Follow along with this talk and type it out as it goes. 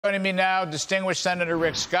Joining me now, distinguished Senator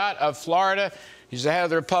Rick Scott of Florida. He's the head of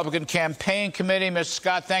the Republican Campaign Committee. Mr.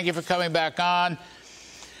 Scott, thank you for coming back on.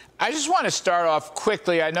 I just want to start off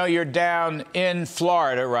quickly. I know you're down in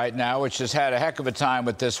Florida right now, which has had a heck of a time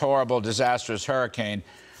with this horrible, disastrous hurricane.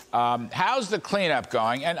 How's the cleanup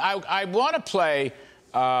going? And I want to play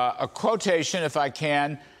a quotation, if I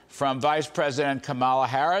can, from Vice President Kamala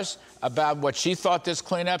Harris about what she thought this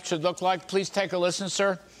cleanup should look like. Please take a listen,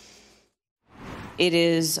 sir. It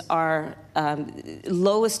is our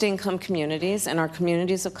lowest income communities and our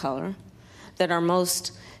communities of color that are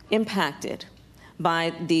most impacted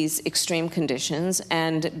by these extreme conditions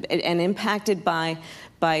and impacted by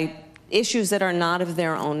issues that are not of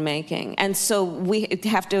their own making. And so we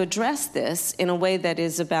have to address this in a way that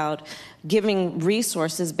is about giving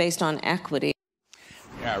resources based on equity.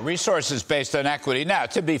 Yeah, resources based on equity. Now,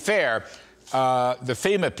 to be fair, the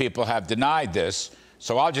FEMA people have denied this.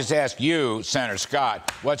 So I'll just ask you, Senator Scott,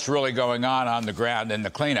 what's really going on the ground in the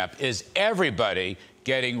cleanup? Is everybody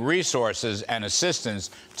getting resources and assistance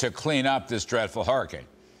to clean up this dreadful hurricane?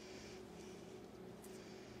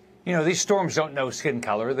 You know, these storms don't know skin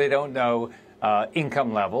color. They don't know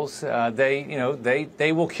income levels.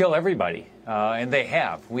 They will kill everybody, and they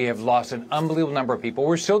have. We have lost an unbelievable number of people.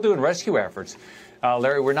 We're still doing rescue efforts.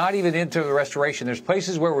 Larry, we're not even into the restoration. There's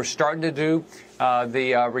places where we're starting to do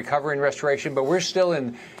the recovery and restoration, but we're still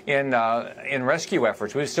in rescue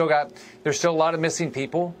efforts. There's still a lot of missing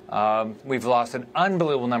people. We've lost an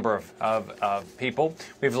unbelievable number of people.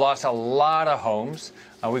 We've lost a lot of homes.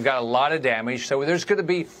 We've got a lot of damage. So this is going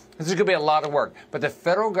to be a lot of work. But the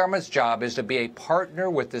federal government's job is to be a partner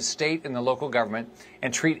with the state and the local government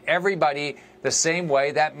and treat everybody the same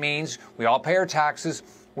way. That means we all pay our taxes.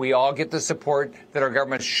 We all get the support that our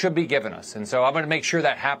government should be giving us. And so I'm going to make sure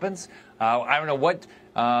that happens. I don't know what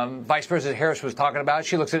Vice President Harris was talking about.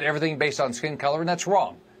 She looks at everything based on skin color, and that's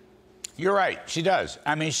wrong. You're right. She does.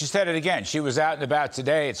 I mean, she said it again. She was out and about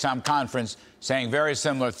today at some conference saying very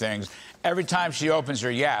similar things. Every time she opens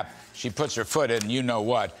her yap, she puts her foot in you know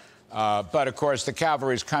what. But, of course, the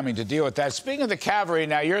cavalry is coming to deal with that. Speaking of the cavalry,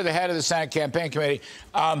 now you're the head of the Senate Campaign Committee.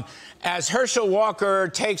 As Herschel Walker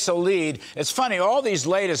takes a lead, it's funny, all these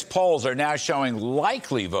latest polls are now showing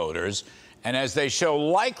likely voters. And as they show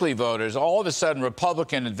likely voters, all of a sudden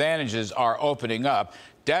Republican advantages are opening up.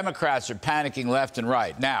 Democrats are panicking left and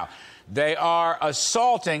right. Now, they are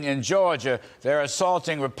assaulting in Georgia. They're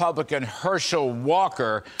assaulting Republican Herschel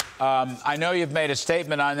Walker. I know you've made a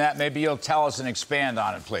statement on that. Maybe you'll tell us and expand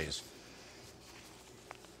on it, please.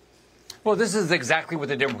 Well, this is exactly what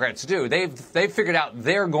the Democrats do. They've figured out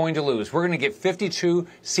they're going to lose. We're going to get 52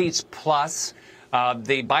 seats plus.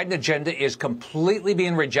 The Biden agenda is completely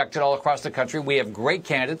being rejected all across the country. We have great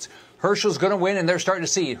candidates. Herschel's going to win, and they're starting to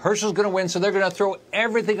see Herschel's going to win, so they're going to throw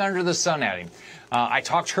everything under the sun at him. I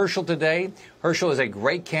talked to Herschel today. Herschel is a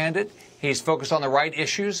great candidate. He's focused on the right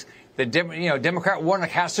issues. Democrat Warnock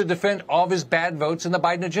has to defend all of his bad votes in the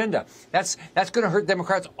Biden agenda. That's going to hurt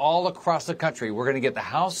Democrats all across the country. We're going to get the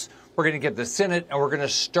House, we're going to get the Senate, and we're going to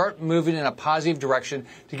start moving in a positive direction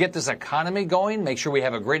to get this economy going, make sure we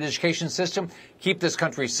have a great education system, keep this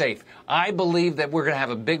country safe. I believe that we're going to have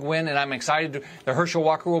a big win, and I'm excited that Herschel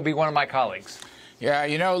Walker will be one of my colleagues. Yeah,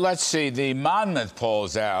 you know, let's see. The Monmouth poll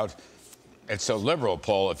is out. It's a liberal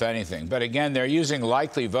poll, if anything. But again, they're using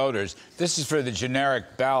likely voters. This is for the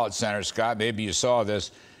generic ballot, Senator Scott. Maybe you saw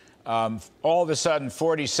this. All of a sudden,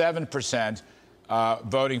 47%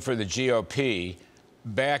 voting for the GOP.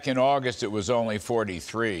 Back in August, it was only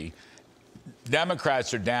 43.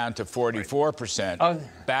 Democrats are down to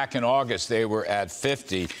 44%. Back in August, they were at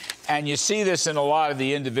 50. And you see this in a lot of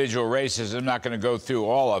the individual races. I'm not going to go through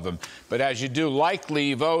all of them. But as you do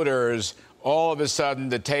likely voters, all of a sudden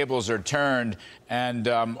the tables are turned, and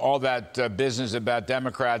all that business about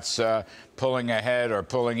Democrats pulling ahead or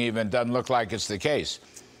pulling even doesn't look like it's the case.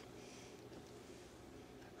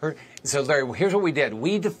 So, Larry, here's what we did.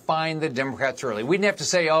 We defined the Democrats early. We didn't have to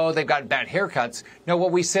say, oh, they've got bad haircuts. No,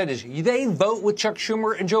 what we said is they vote with Chuck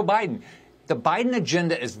Schumer and Joe Biden. The Biden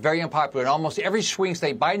agenda is very unpopular. In almost every swing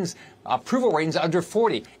state, Biden's approval rating is under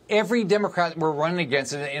 40. Every Democrat we're running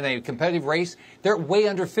against in a competitive race, they're way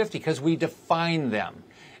under 50 because we define them.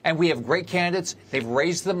 And we have great candidates. They've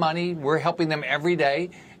raised the money. We're helping them every day.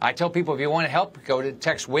 I tell people, if you want to help, go to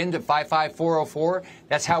text WIN to 55404.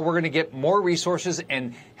 That's how we're going to get more resources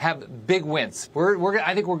and have big wins.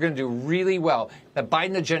 I think we're going to do really well. The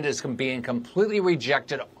Biden agenda is being completely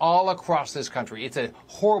rejected all across this country. It's a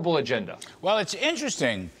horrible agenda. Well, it's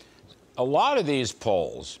interesting. A lot of these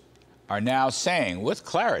polls are now saying with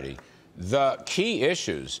clarity the key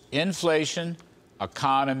issues: inflation,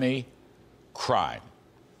 economy, crime.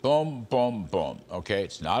 Boom, boom, boom. Okay,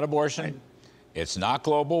 it's not abortion. It's not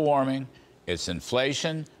global warming. It's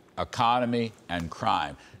inflation, economy, and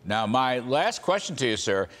crime. Now, my last question to you,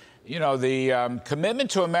 sir, you know, the commitment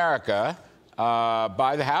to America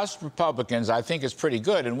by the House Republicans, I think, is pretty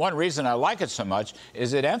good. And one reason I like it so much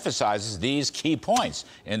is it emphasizes these key points: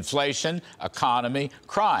 inflation, economy,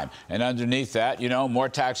 crime. And underneath that, you know, more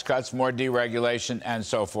tax cuts, more deregulation, and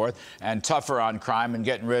so forth, and tougher on crime and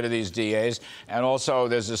getting rid of these DAs. And also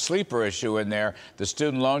there's a sleeper issue in there, the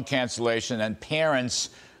student loan cancellation and parents'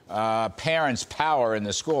 power in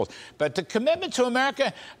the schools. But the commitment to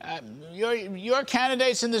America, your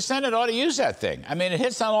candidates in the Senate ought to use that thing. I mean, it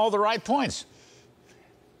hits on all the right points.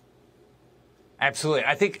 Absolutely.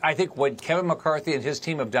 I think what Kevin McCarthy and his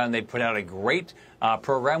team have done, they put out a great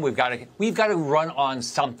program. We've got to run on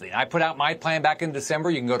something. I put out my plan back in December.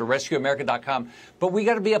 You can go to rescueamerica.com. But we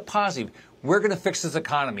got to be a positive. We're going to fix this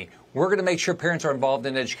economy. We're going to make sure parents are involved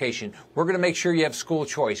in education. We're going to make sure you have school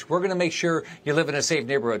choice. We're going to make sure you live in a safe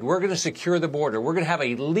neighborhood. We're going to secure the border. We're going to have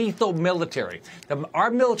a lethal military. Our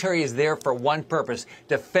military is there for one purpose: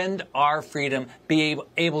 defend our freedom, be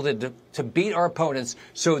able to beat our opponents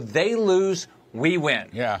so they lose, we win.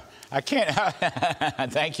 Yeah, I can't.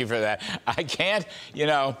 Thank you for that. I can't, you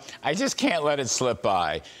know, I just can't let it slip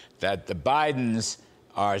by that the Bidens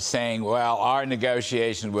are saying, well, our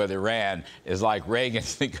negotiations with Iran is like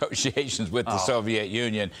Reagan's negotiations with the Soviet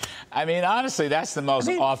Union. I mean, honestly, that's the most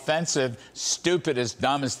offensive, stupidest,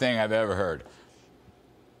 dumbest thing I've ever heard.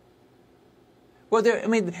 Well,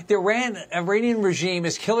 the Iranian regime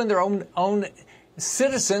is killing their own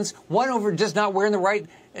citizens, one over just not wearing the right,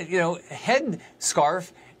 you know, head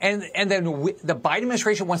scarf, and then the Biden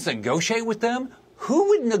administration wants to negotiate with them. Who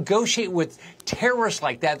would negotiate with terrorists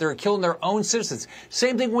like that? They're killing their own citizens.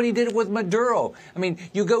 Same thing when he did it with Maduro. I mean,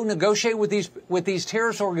 you go negotiate with these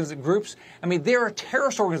terrorist groups. I mean, they're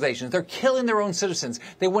terrorist organizations. They're killing their own citizens.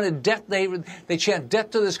 They want death. They chant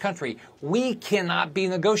death to this country. We cannot be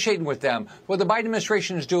negotiating with them. What the Biden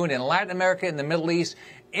administration is doing in Latin America, in the Middle East,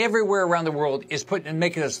 everywhere around the world is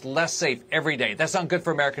making us less safe every day. That's not good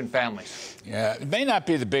for American families. Yeah, it may not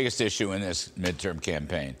be the biggest issue in this midterm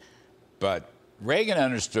campaign, but Reagan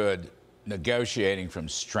understood negotiating from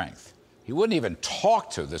strength. He wouldn't even talk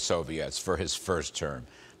to the Soviets for his first term.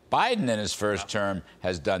 Biden in his first term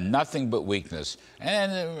has done nothing but weakness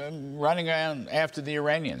and running around after the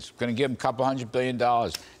Iranians. Going to give them $200 billion.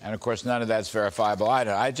 And, of course, none of that's verifiable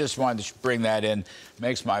either. I just wanted to bring that in.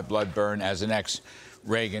 Makes my blood burn as an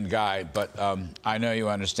ex-Reagan guy, but I know you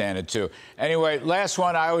understand it, too. Anyway, last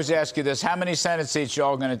one. I always ask you this. How many Senate seats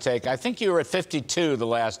y'all going to take? I think you were at 52 the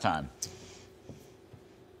last time.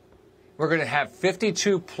 We're going to have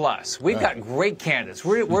 52 plus. We've got great candidates.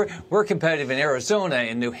 We're competitive in Arizona,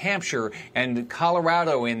 in New Hampshire, and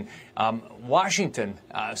Colorado, in Washington.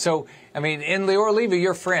 So, I mean, in Leora Levy,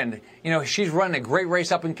 your friend, you know, she's running a great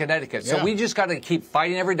race up in Connecticut. So we just got to keep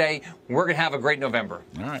fighting every day. We're going to have a great November.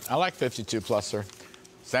 All right. I like 52 plus, sir.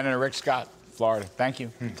 Senator Rick Scott, Florida. Thank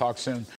you. Talk soon.